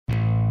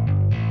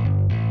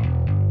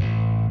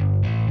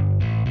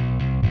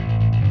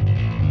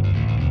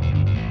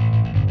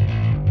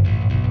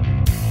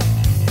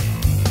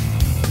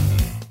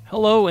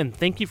Hello, and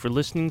thank you for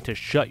listening to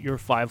Shut Your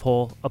Five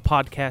Hole, a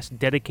podcast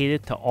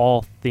dedicated to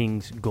all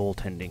things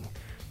goaltending.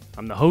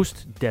 I'm the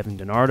host, Devin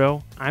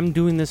DiNardo. I'm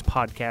doing this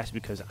podcast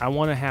because I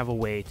want to have a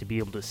way to be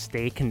able to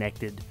stay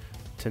connected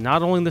to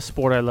not only the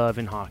sport I love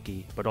in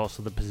hockey, but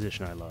also the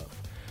position I love.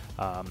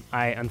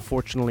 I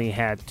unfortunately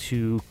had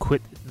to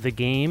quit the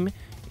game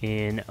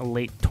in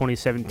late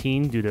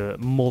 2017 due to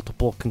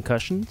multiple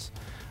concussions.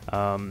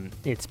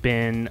 It's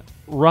been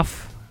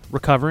rough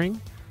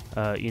recovering.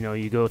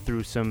 You go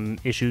through some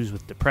issues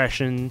with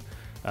depression,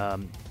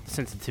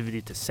 sensitivity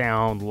to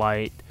sound,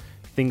 light,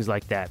 things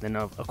like that. Then,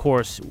 of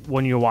course,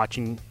 when you're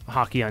watching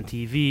hockey on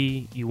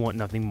TV, you want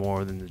nothing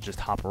more than to just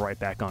hop right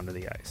back onto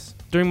the ice.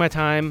 During my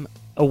time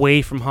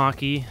away from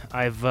hockey,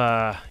 I've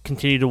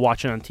continued to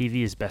watch it on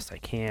TV as best I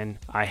can.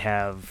 I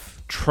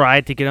have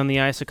tried to get on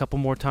the ice a couple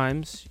more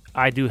times.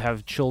 I do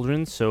have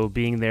children, so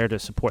being there to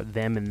support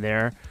them in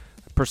their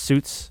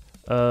pursuits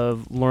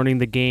of learning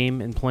the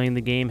game and playing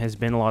the game has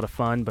been a lot of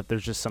fun, but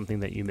there's just something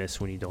that you miss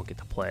when you don't get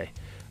to play,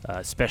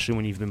 especially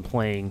when you've been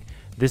playing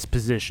this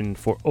position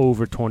for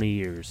over 20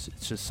 years.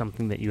 It's just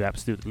something that you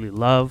absolutely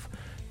love,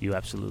 you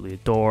absolutely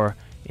adore,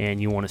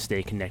 and you want to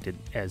stay connected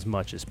as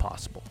much as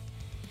possible.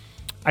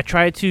 I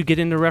tried to get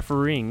into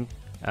refereeing,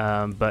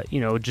 but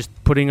just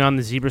putting on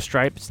the zebra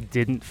stripes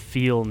didn't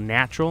feel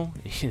natural.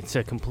 It's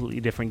a completely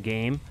different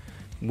game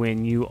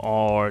when you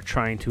are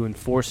trying to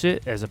enforce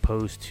it as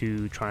opposed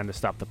to trying to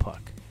stop the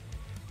puck.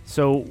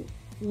 So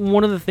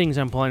one of the things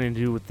I'm planning to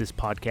do with this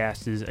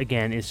podcast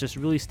is just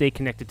really stay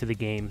connected to the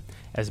game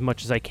as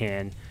much as I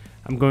can.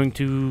 I'm going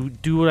to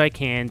do what I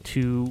can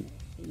to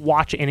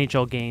watch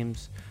NHL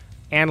games,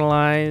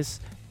 analyze,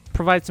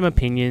 provide some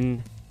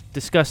opinion,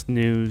 discuss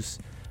news.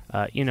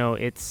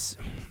 It's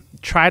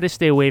try to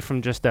stay away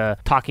from just a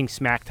talking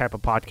smack type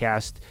of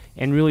podcast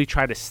and really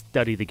try to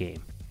study the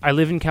game. I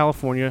live in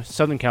California,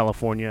 Southern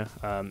California,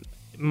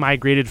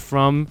 migrated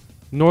from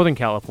Northern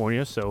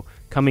California, so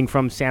coming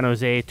from San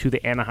Jose to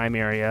the Anaheim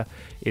area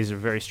is a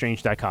very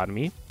strange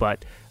dichotomy,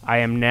 but I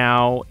am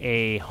now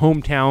a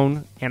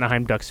hometown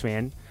Anaheim Ducks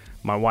fan.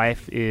 My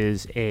wife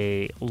is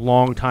a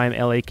longtime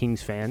LA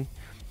Kings fan,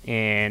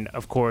 and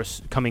of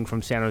course, coming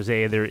from San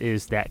Jose, there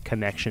is that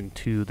connection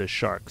to the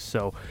Sharks.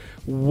 So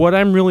what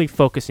I'm really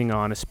focusing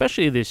on,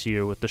 especially this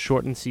year with the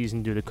shortened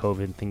season due to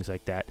COVID and things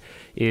like that,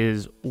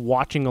 is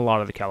watching a lot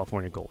of the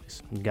California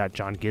goalies. You got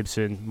John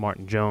Gibson,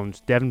 Martin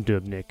Jones, Devin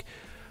Dubnyk,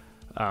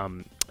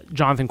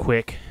 Jonathan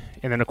Quick,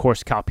 and then, of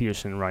course, Cal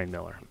Peterson and Ryan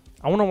Miller.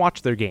 I want to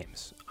watch their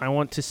games. I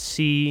want to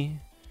see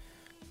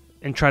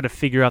and try to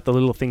figure out the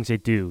little things they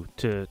do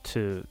to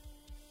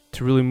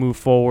really move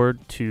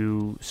forward,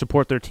 to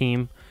support their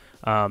team.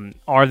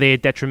 Are they a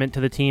detriment to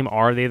the team?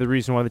 Are they the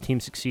reason why the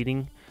team's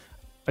succeeding?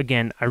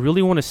 Again, I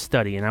really want to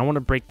study, and I want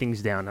to break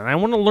things down, and I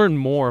want to learn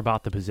more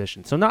about the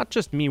position. So not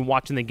just me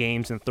watching the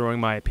games and throwing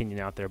my opinion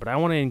out there, but I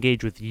want to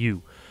engage with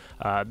you.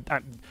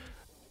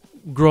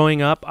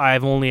 Growing up,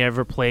 I've only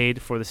ever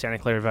played for the Santa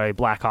Clara Valley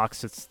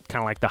Blackhawks. It's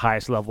kind of like the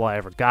highest level I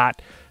ever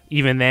got.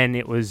 Even then,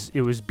 it was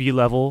B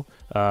level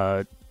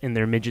in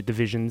their midget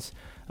divisions.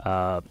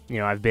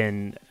 I've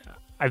been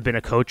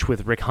a coach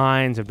with Rick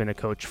Hines. I've been a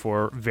coach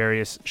for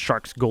various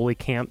Sharks goalie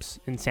camps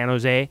in San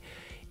Jose.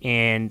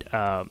 And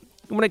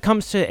when it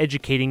comes to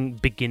educating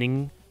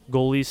beginning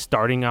goalies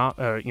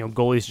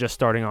goalies just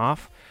starting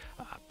off,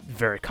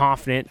 very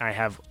confident. I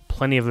have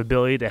plenty of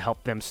ability to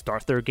help them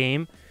start their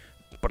game.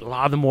 But a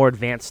lot of the more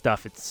advanced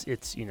stuff,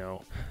 it's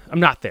I'm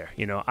not there.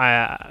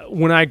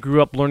 When I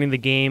grew up learning the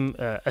game,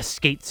 a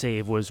skate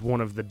save was one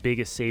of the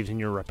biggest saves in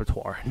your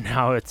repertoire.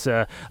 Now it's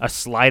a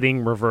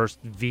sliding reverse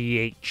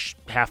VH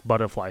half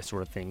butterfly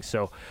sort of thing.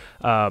 So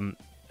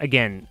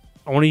again,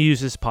 I want to use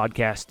this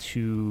podcast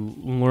to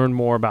learn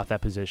more about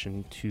that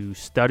position, to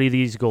study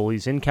these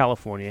goalies in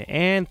California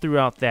and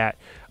throughout that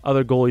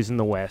other goalies in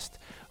the West.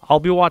 I'll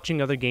be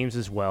watching other games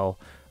as well.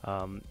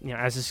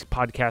 As this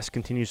podcast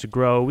continues to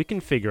grow, we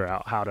can figure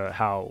out how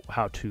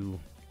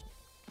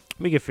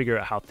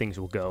things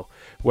will go.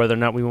 Whether or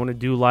not we want to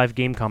do live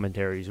game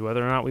commentaries,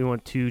 whether or not we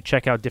want to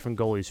check out different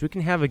goalies, we can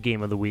have a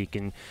game of the week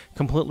and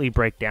completely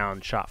break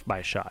down shot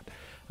by shot.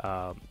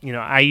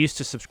 I used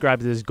to subscribe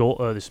to this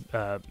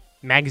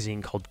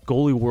magazine called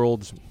Goalies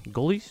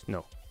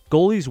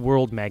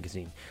World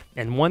magazine.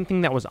 And one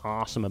thing that was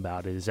awesome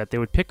about it is that they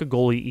would pick a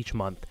goalie each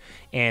month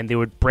and they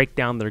would break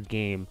down their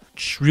game,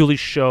 really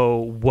show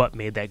what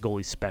made that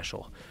goalie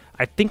special.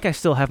 I think I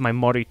still have my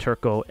Marty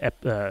Turco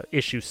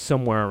issue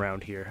somewhere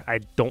around here.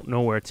 I don't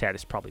know where it's at.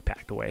 It's probably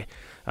packed away.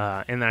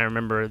 And I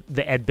remember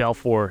the Ed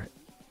Belfour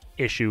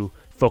issue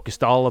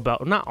focused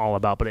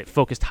it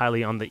focused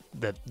highly on the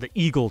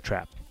eagle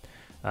trap,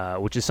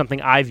 which is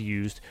something I've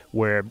used,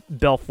 where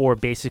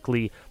Belfour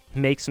basically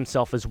makes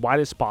himself as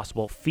wide as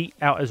possible, feet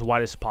out as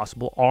wide as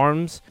possible,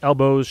 arms,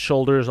 elbows,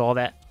 shoulders, all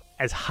that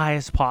as high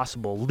as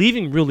possible,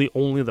 leaving really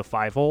only the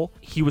 5-hole.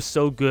 He was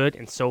so good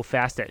and so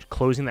fast at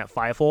closing that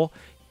 5-hole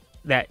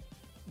that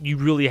you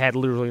really had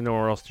literally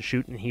nowhere else to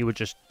shoot, and he would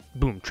just,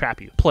 boom, trap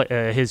you.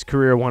 His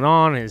career went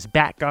on, and his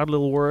back got a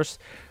little worse.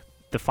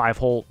 The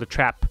 5-hole, the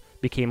trap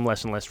became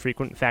less and less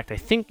frequent. In fact, I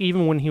think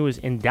even when he was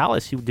in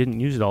Dallas, he didn't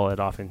use it all that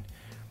often.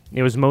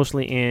 It was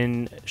mostly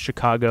in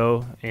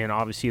Chicago and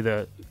obviously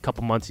the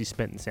couple months he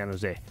spent in San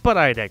Jose. But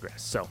I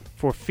digress. So,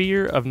 for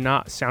fear of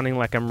not sounding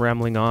like I'm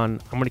rambling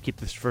on, I'm going to keep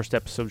this first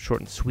episode short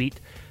and sweet.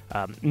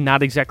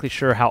 Not exactly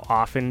sure how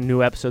often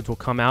new episodes will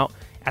come out.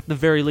 At the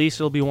very least,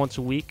 it'll be once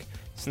a week.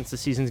 Since the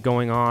season's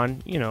going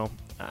on,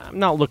 I'm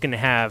not looking to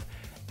have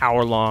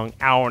hour-long,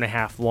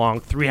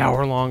 hour-and-a-half-long,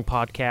 3-hour-long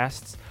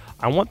podcasts.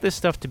 I want this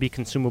stuff to be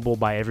consumable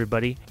by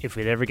everybody. If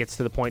it ever gets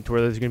to the point to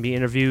where there's going to be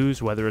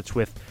interviews, whether it's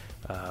with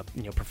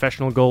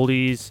professional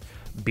goalies,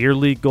 beer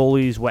league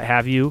goalies, what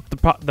have you,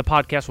 the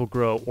podcast will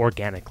grow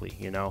organically.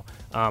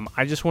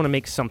 I just want to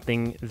make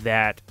something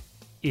that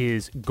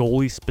is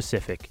goalie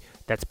specific,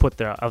 that's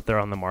put out there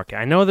on the market.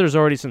 I know there's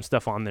already some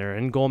stuff on there,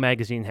 and Goal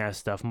Magazine has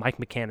stuff. Mike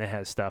McKenna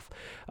has stuff.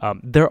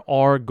 There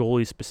are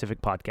goalie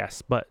specific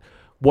podcasts, but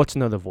what's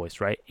another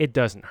voice, right? It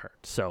doesn't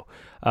hurt. So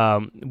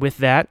with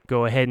that,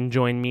 go ahead and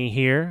join me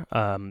here.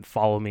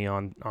 Follow me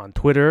on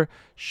Twitter,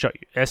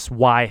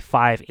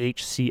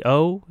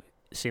 SY5HCO.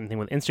 Same thing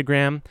with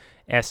Instagram,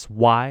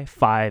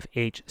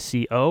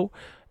 SY5HCO,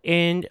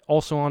 and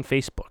also on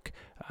Facebook.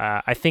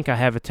 I think I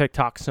have a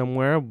TikTok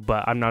somewhere,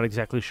 but I'm not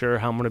exactly sure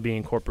how I'm going to be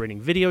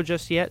incorporating video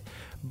just yet.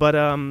 But,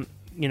 I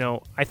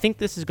think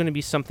this is going to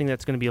be something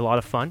that's going to be a lot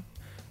of fun.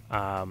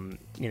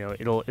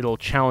 It'll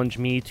challenge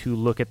me to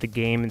look at the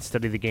game and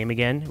study the game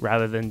again,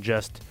 rather than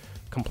just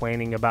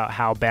complaining about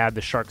how bad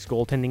the Sharks'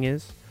 goaltending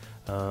is.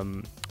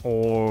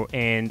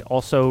 And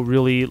also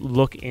really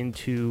look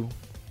into...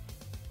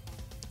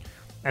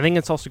 I think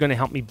it's also going to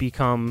help me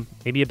become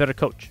maybe a better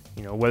coach.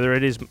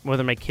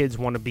 Whether my kids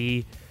want to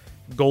be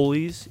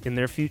goalies in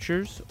their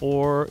futures,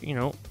 or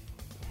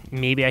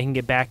maybe I can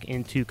get back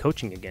into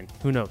coaching again.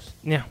 Who knows?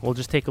 Yeah, we'll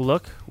just take a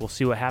look. We'll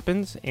see what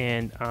happens,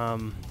 and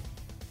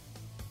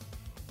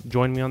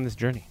join me on this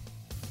journey.